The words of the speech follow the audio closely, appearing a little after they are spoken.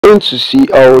Going to see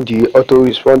how the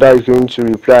autoresponder is going to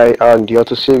reply and the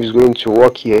autosave is going to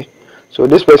work here. So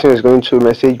this person is going to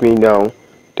message me now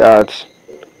that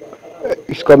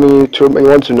it's coming to he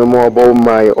wants to know more about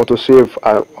my autosave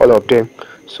and all of them.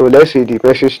 So let's say the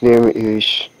person's name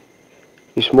is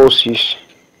Moses.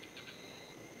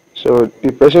 So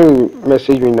the person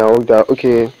messaged me now that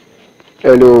okay,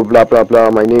 hello, blah blah blah,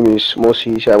 my name is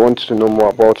Moses, I want to know more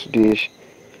about this.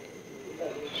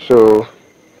 So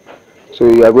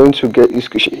you are going to get is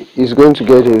going to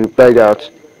get a reply that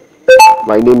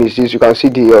my name is this. You can see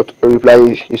the auto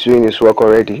reply is doing its work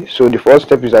already. So the first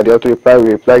step is that the auto reply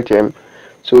will reply to him.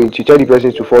 So it will tell the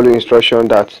person to follow instruction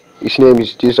that his name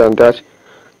is this and that.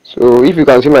 So if you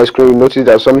can see my screen, you notice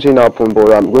that something happened,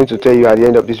 but I'm going to tell you at the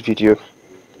end of this video.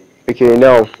 Okay,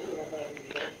 now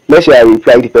let's say I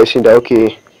reply the person that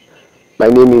okay, my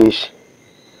name is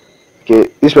okay.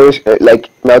 This person like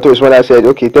my auto responder said,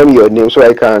 okay, tell me your name so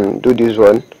I can do this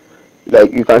one.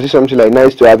 Like you can see something like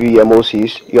nice to have you here,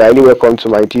 Moses. You are highly welcome to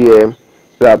my DM,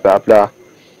 blah blah blah.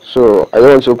 So I don't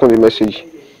want to open the message.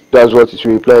 That's what it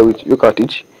will reply with. Look at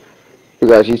it.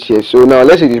 Look at it here. So now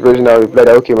let's say this person now reply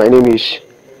that okay, my name is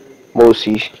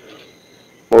Moses.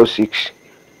 Moses.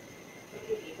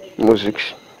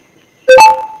 Moses.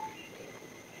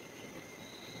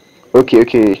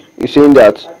 Okay. You're saying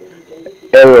that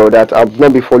error that I've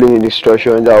not been following the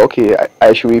instruction that okay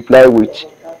I should reply with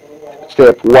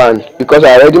step 1 because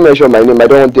I already mentioned my name. I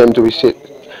don't want them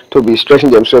to be stressing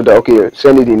themselves that okay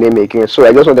send me the name again. So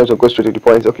I just want them to go straight to the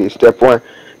point. Okay, step 1.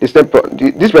 This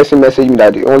person messaged me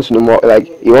that he wants to know more, like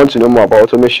he wants to know more about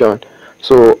automation.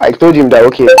 So I told him that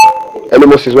okay, hello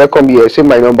Moses, welcome here, save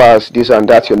my number as this and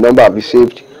that, your number will be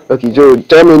saved. Okay, so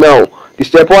tell me now, the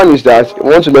step 1 is that I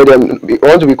want to let them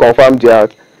want to be confirmed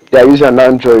that they are using an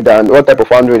Android and what type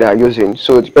of Android they are using.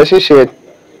 So the person said,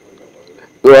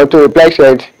 you want to reply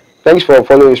said, thanks for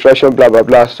following instruction, blah blah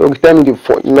blah. So tell me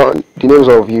the names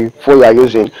of you phone you are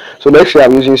using. So let's say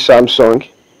I'm using Samsung.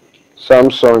 So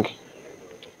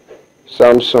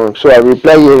I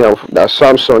reply here now that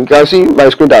Samsung. You can see my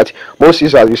screen that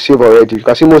Moses has received already. You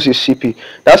can see Moses CP.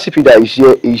 That CP that is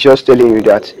here is just telling you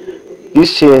that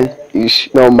this thing is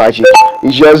not magic.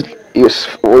 It's just is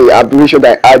abbreviation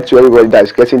that I add to everybody that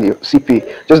is getting the CP.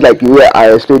 Just like the way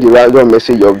I explained the random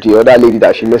message of the other lady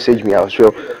that she messaged me as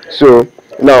well. So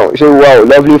now you say wow,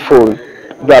 lovely phone,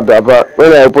 blah blah blah.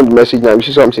 When I open the message now, you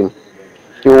see something.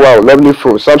 Wow, lovely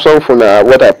phone. Samsung phone.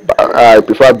 What I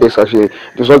prefer best actually.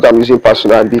 It's what I'm using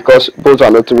personally because both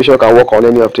and automation can work on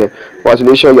any of them.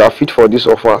 Congratulations, you are fit for this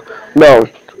offer. Now,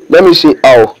 let me see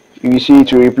how you see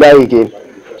it will reply again.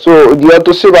 So the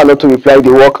autosave and auto reply they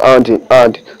work hand in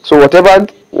hand. So whatever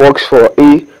works for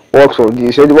A works for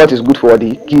D. So what is good for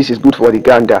the geese is good for the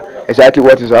gander. Exactly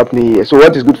what is happening here. So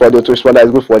what is good for the autoresponder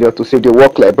is good for the autosave. They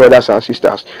work like brothers and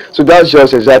sisters. So that's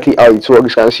just exactly how it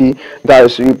works. You can see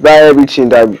that reply everything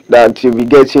that you'll be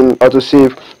getting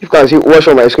autosave. You can see watch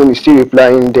on my screen is still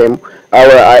replying them.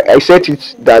 I set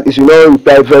it that it will not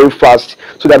reply very fast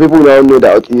so that people will not know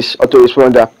that it's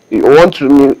autoresponder. You want to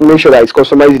make sure that it's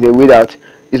customized in a way that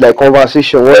it's like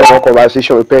conversation, one-on-one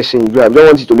conversation with person. You grab. You don't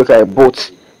want it to look like a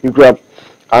bot. You grab,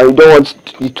 and you don't want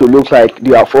it to look like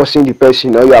you are forcing the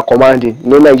person or you are commanding. You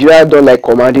know, Nigeria don't like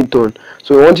commanding tone,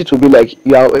 so you want it to be like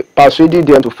you are persuading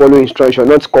them to follow instruction,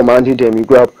 not commanding them. You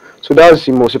grab. So that's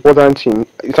the most important thing.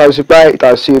 It has replied, it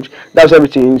has saved. That's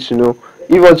everything you need to know.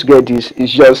 If you want to get this,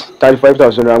 it's just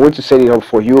 35,000. I'm going to set it up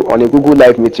for you on a Google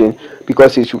Live meeting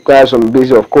because it requires some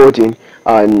basic of coding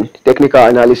and technical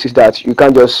analysis that you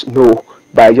can't just know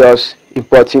by just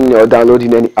importing or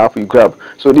downloading any app you grab.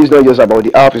 So this is not just about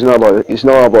the app. It's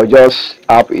not about just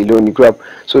app alone you grab.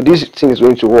 So this thing is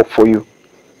going to work for you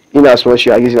in as much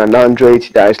you are using an Android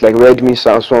that is like Redmi,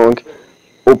 Samsung,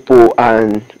 Oppo,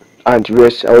 and the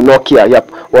rest, or Nokia.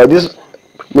 Yep. Well, this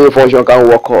main function can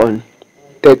work on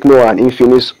Techno and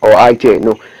Infinix or itel.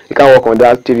 No, it can work on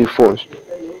that TV phones.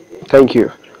 Thank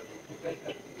you.